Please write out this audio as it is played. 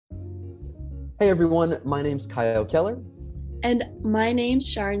Hey everyone, my name's Kyle Keller, And my name's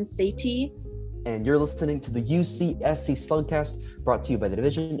Sharon Satie. and you're listening to the UCSC Slugcast brought to you by the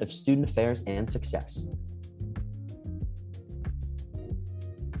Division of Student Affairs and Success.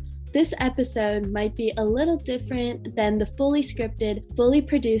 This episode might be a little different than the fully scripted, fully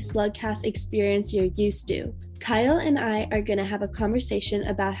produced Slugcast experience you're used to. Kyle and I are going to have a conversation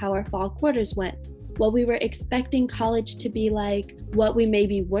about how our fall quarters went, what we were expecting college to be like, what we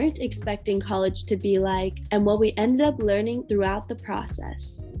maybe weren't expecting college to be like, and what we ended up learning throughout the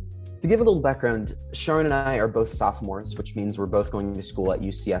process. To give a little background, Sharon and I are both sophomores, which means we're both going to school at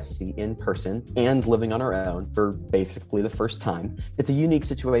UCSC in person and living on our own for basically the first time. It's a unique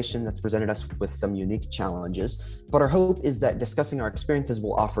situation that's presented us with some unique challenges, but our hope is that discussing our experiences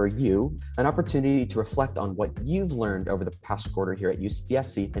will offer you an opportunity to reflect on what you've learned over the past quarter here at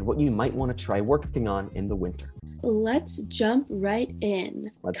UCSC and what you might want to try working on in the winter. Let's jump right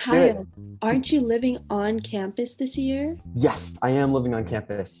in. Let's Kyle, do it. Aren't you living on campus this year? Yes, I am living on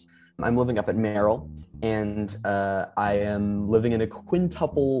campus. I'm living up at Merrill, and I am living in a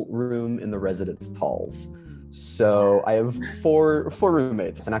quintuple room in the residence halls. So I have four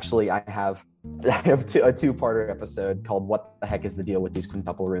roommates, and actually I have a two-parter episode called "What the Heck is the Deal with These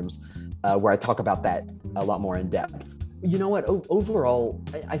Quintuple Rooms," where I talk about that a lot more in depth. You know what? Overall,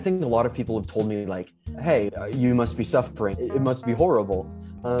 I think a lot of people have told me like, "Hey, you must be suffering. It must be horrible."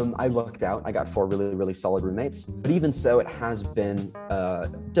 I lucked out. I got four really solid roommates, but even so, it has been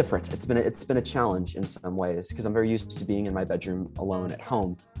different. It's been a challenge in some ways because I'm very used to being in my bedroom alone at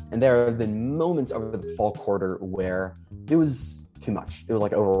home, and there have been moments over the fall quarter where it was too much. It was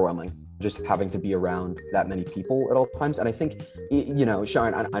like overwhelming, just having to be around that many people at all times. And I think, you know,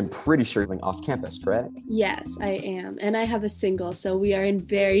 Sharon, I'm pretty sure you're living off campus, correct? Yes, I am. And I have a single, so we are in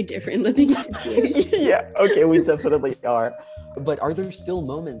very different living situations. Yeah, okay, we definitely are. But are there still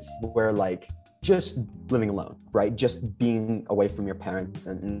moments where like just living alone, right? Just being away from your parents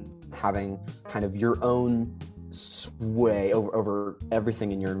and having kind of your own sway over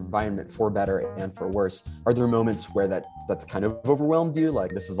everything in your environment for better and for worse. Are there moments where that's kind of overwhelmed you?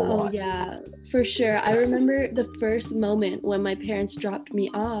 Like, this is a lot. Oh yeah, for sure. I remember the first moment when my parents dropped me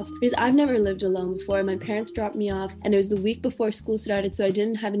off, because I've never lived alone before. My parents dropped me off and it was the week before school started, so I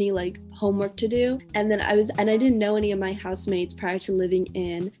didn't have any like homework to do. And then I didn't know any of my housemates prior to living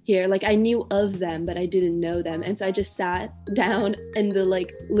in here. Like I knew of them, but I didn't know them. And so I just sat down in the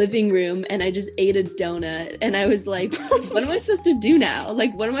like living room and I just ate a donut and I was like, what am I supposed to do now?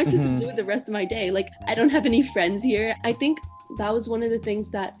 Like, what am I supposed to do with the rest of my day? Like, I don't have any friends here. I think that was one of the things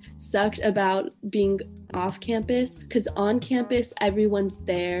that sucked about being off campus, because on campus everyone's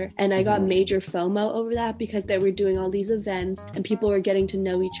there, and I got major FOMO over that because they were doing all these events and people were getting to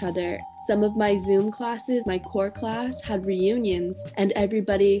know each other. Some of my Zoom classes, my core class, had reunions, and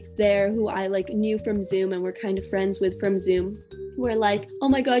everybody there who I like knew from Zoom and were kind of friends with from Zoom were like, oh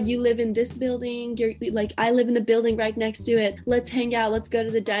my god, you live in this building, you're like, I live in the building right next to it, let's hang out, let's go to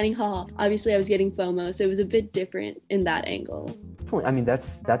the dining hall. Obviously I was getting FOMO, so it was a bit different in that angle. I mean,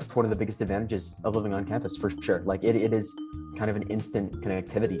 that's one of the biggest advantages of living on campus for sure. Like it is kind of an instant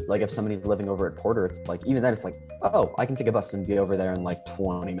connectivity. Like if somebody's living over at Porter, it's like, even then it's like, oh, I can take a bus and be over there in like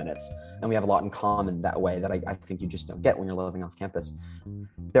 20 minutes. And we have a lot in common that way that I think you just don't get when you're living off campus.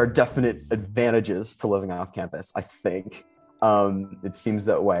 There are definite advantages to living off campus, I think. It seems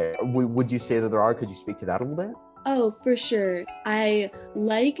that way. Would you say that there are? Could you speak to that a little bit? Oh, for sure. I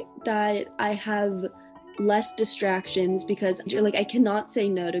like that I have less distractions because like I cannot say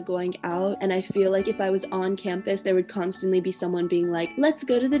no to going out, and I feel like if I was on campus there would constantly be someone being like, let's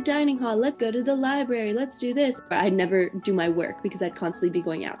go to the dining hall, let's go to the library, let's do this. I'd never do my work because I'd constantly be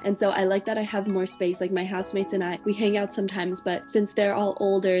going out, and so I like that I have more space. Like my housemates and I, we hang out sometimes, but since they're all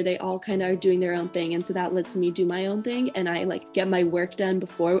older, they all kind of are doing their own thing, and so that lets me do my own thing and I like get my work done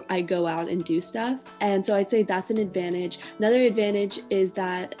before I go out and do stuff. And so I'd say that's an advantage. Another advantage is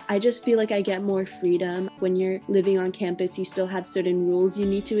that I just feel like I get more freedom. When you're living on campus, you still have certain rules you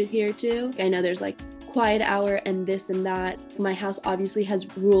need to adhere to. I know there's like quiet hour and this and that. My house obviously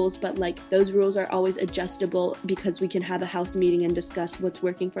has rules, but like those rules are always adjustable because we can have a house meeting and discuss what's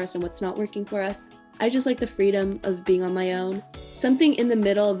working for us and what's not working for us. I just like the freedom of being on my own. Something in the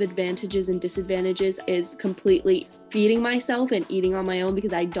middle of advantages and disadvantages is completely feeding myself and eating on my own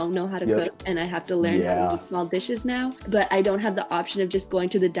because I don't know how to cook and I have to learn how to make small dishes now. But I don't have the option of just going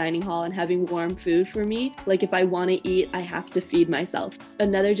to the dining hall and having warm food for me. Like if I want to eat, I have to feed myself.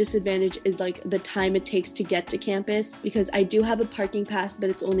 Another disadvantage is like the time it takes to get to campus, because I do have a parking pass, but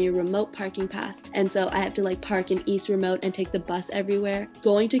it's only a remote parking pass. And so I have to like park in East Remote and take the bus everywhere.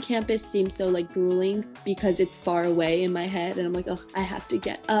 Going to campus seems so like grueling feeling because it's far away in my head, and I'm like, oh, I have to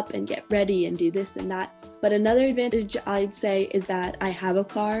get up and get ready and do this and that. But another advantage I'd say is that I have a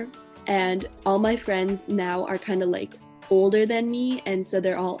car, and all my friends now are kind of like older than me, and so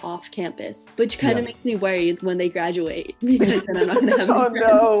they're all off campus, which kind of makes me worried when they graduate because then I'm not gonna have any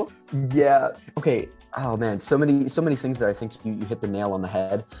friends. Oh no. Yeah. Okay. Oh man, so many things there. I think you hit the nail on the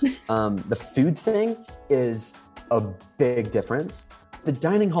head. The food thing is a big difference. The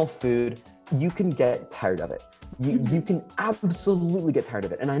dining hall food, you can get tired of it. You can absolutely get tired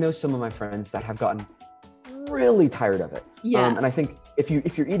of it. And I know some of my friends that have gotten really tired of it. Yeah. And I think if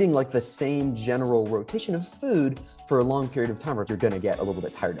you're eating like the same general rotation of food for a long period of time, you're gonna get a little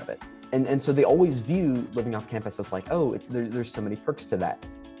bit tired of it. And so they always view living off campus as like, oh, there's so many perks to that.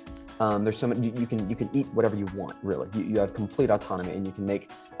 There's so many, you can eat whatever you want, really. You have complete autonomy, and you can make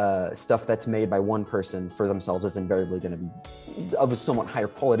stuff that's made by one person for themselves is invariably going to be of a somewhat higher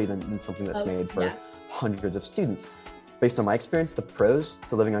quality than something that's made for hundreds of students. Based on my experience, the pros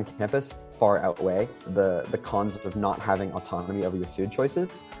to living on campus far outweigh the cons of not having autonomy over your food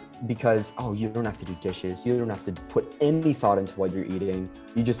choices. Because, you don't have to do dishes. You don't have to put any thought into what you're eating.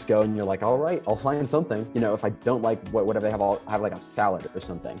 You just go and you're like, all right, I'll find something. If I don't like whatever they have, I'll have like a salad or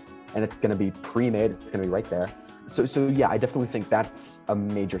something. And it's going to be pre-made. It's going to be right there. So yeah, I definitely think that's a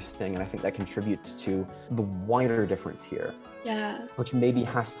major thing. And I think that contributes to the wider difference here. Yeah. Which maybe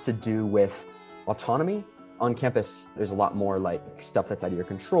has to do with autonomy. On campus, there's a lot more like stuff that's out of your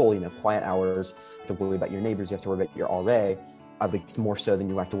control, quiet hours. You have to worry about your neighbors. You have to worry about your RA. At least more so than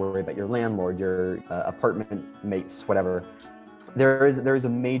you have to worry about your landlord, your apartment mates, whatever. There is a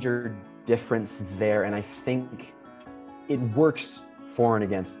major difference there, and I think it works for and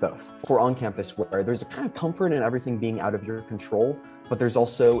against both. For on campus, where there's a kind of comfort in everything being out of your control, but there's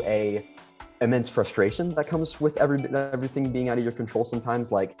also a immense frustration that comes with everything being out of your control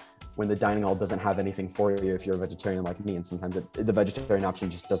sometimes, like when the dining hall doesn't have anything for you if you're a vegetarian like me, and sometimes the vegetarian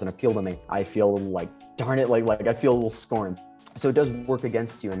option just doesn't appeal to me. I feel like, darn it, like I feel a little scorned. So it does work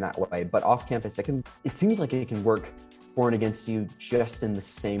against you in that way, but off campus, it seems like it can work for and against you just in the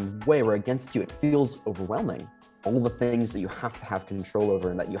same way, where against you, it feels overwhelming. All the things that you have to have control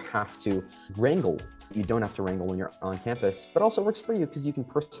over and that you have to wrangle. You don't have to wrangle when you're on campus, but also works for you because you can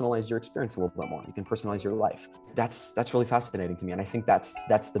personalize your experience a little bit more. You can personalize your life. That's really fascinating to me. And I think that's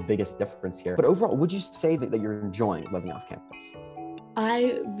the biggest difference here. But overall, would you say that you're enjoying living off campus?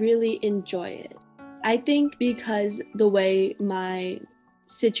 I really enjoy it. I think because the way my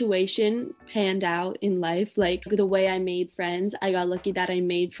situation panned out in life, like the way I made friends, I got lucky that I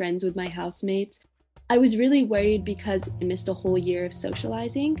made friends with my housemates. I was really worried because I missed a whole year of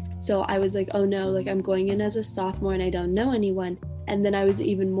socializing. So I was like, oh no, like I'm going in as a sophomore and I don't know anyone. And then I was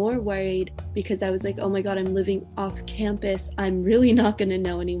even more worried because I was like, oh my God, I'm living off campus. I'm really not going to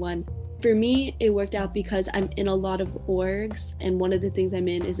know anyone. For me, it worked out because I'm in a lot of orgs, and one of the things I'm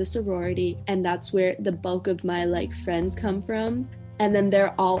in is a sorority, and that's where the bulk of my friends come from. And then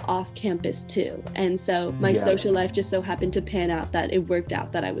they're all off campus too. And so my social life just so happened to pan out that it worked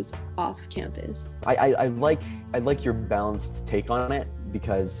out that I was off campus. I like your balanced take on it,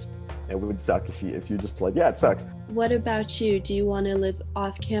 because it would suck if you just like, yeah, it sucks. What about you? Do you want to live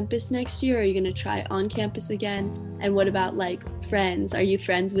off campus next year? Or are you going to try on campus again? And what about friends? Are you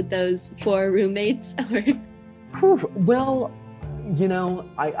friends with those 4 roommates? Well,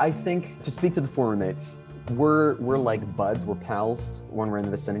 I think, to speak to the 4 roommates, we're like buds, we're pals. When we're in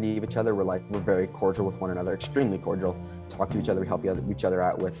the vicinity of each other, we're very cordial with one another, extremely cordial. Talk to each other, we help each other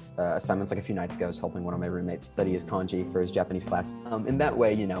out with assignments. Like a few nights ago, I was helping one of my roommates study his kanji for his Japanese class. In that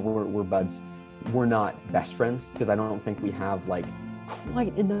way, we're buds. We're not best friends because I don't think we have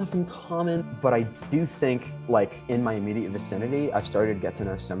quite enough in common, but I do think in my immediate vicinity, I've started to get to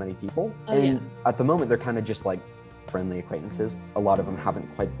know so many people. At the moment, they're kind of just friendly acquaintances. A lot of them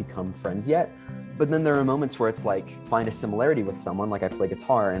haven't quite become friends yet. But then there are moments where it's find a similarity with someone. I play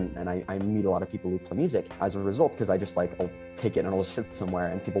guitar and I meet a lot of people who play music as a result, because I just I'll take it and I'll just sit somewhere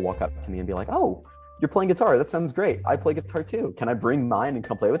and people walk up to me and be like, oh, you're playing guitar. That sounds great. I play guitar too. Can I bring mine and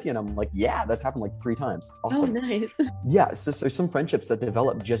come play with you? And I'm like, yeah, that's happened 3 times. It's awesome. Oh, nice. Yeah. So there's some friendships that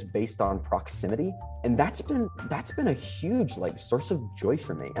develop just based on proximity. And that's been a huge source of joy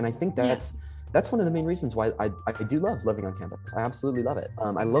for me. And I think that's one of the main reasons why I do love living on campus. I absolutely love it.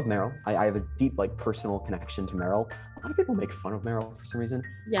 I love Merrill. I have a deep personal connection to Merrill. A lot of people make fun of Merrill for some reason.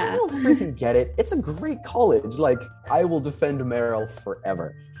 Yeah. I don't freaking get it. It's a great college. I will defend Merrill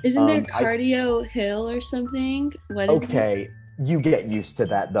forever. Isn't there Cardio Hill or something? What is okay. It? You get used to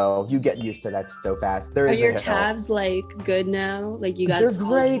that though. You get used to that so fast. Are your calves good now? You got They're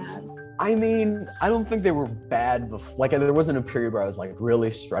great. calves? I mean, I don't think they were bad before. Like, there wasn't a period where I was like really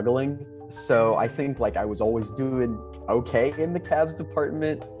struggling. So I think like I was always doing okay in the cabs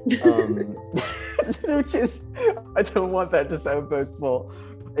department, which is, I don't want that to sound boastful.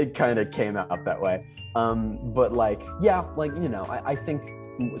 It kind of came out that way. But like, yeah, like, you know, I think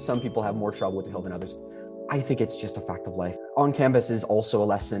some people have more trouble with the hill than others. I think it's just a fact of life. On campus is also a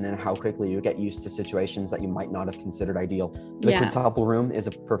lesson in how quickly you get used to situations that you might not have considered ideal. The quintuple room is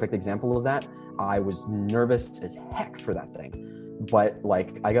a perfect example of that. I was nervous as heck for that thing, but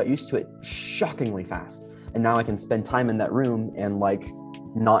like I got used to it shockingly fast. And now I can spend time in that room and like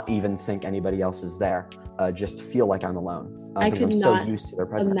not even think anybody else is there. Just feel like I'm alone. I could I'm not so used to their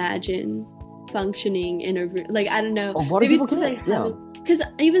presence. Imagine functioning in a room. Like, I don't know. A lot of people can, yeah. Because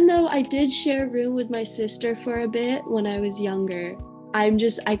even though I did share a room with my sister for a bit when I was younger, I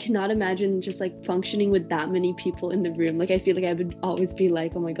cannot imagine just like functioning with that many people in the room. Like, I feel like I would always be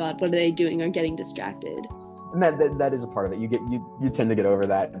like, oh my God, what are they doing, or getting distracted. And that is a part of it. You tend to get over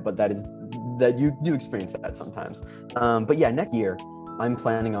that, but that you do experience that sometimes. But yeah, next year, I'm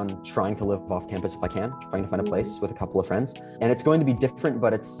planning on trying to live off campus if I can, trying to find a place with a couple of friends. And it's going to be different,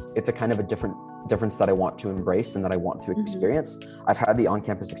 but it's a kind of a difference that I want to embrace and that I want to experience. I've had the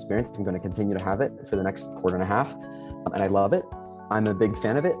on-campus experience. I'm going to continue to have it for the next quarter and a half. And I love it. I'm a big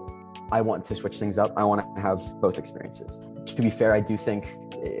fan of it. I want to switch things up. I want to have both experiences. To be fair, I do think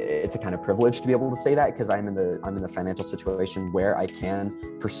it's a kind of privilege to be able to say that, because I'm in the financial situation where I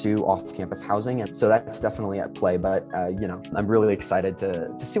can pursue off-campus housing, and so that's definitely at play. But you know, I'm really excited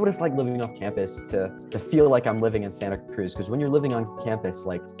to see what it's like living off campus, to feel like I'm living in Santa Cruz. Because when you're living on campus,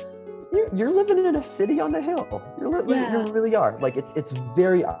 like you're living in a city on the hill. You really are. Like it's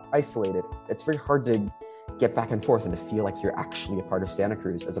very isolated. It's very hard to get back and forth and to feel like you're actually a part of Santa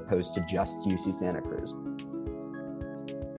Cruz as opposed to just UC Santa Cruz.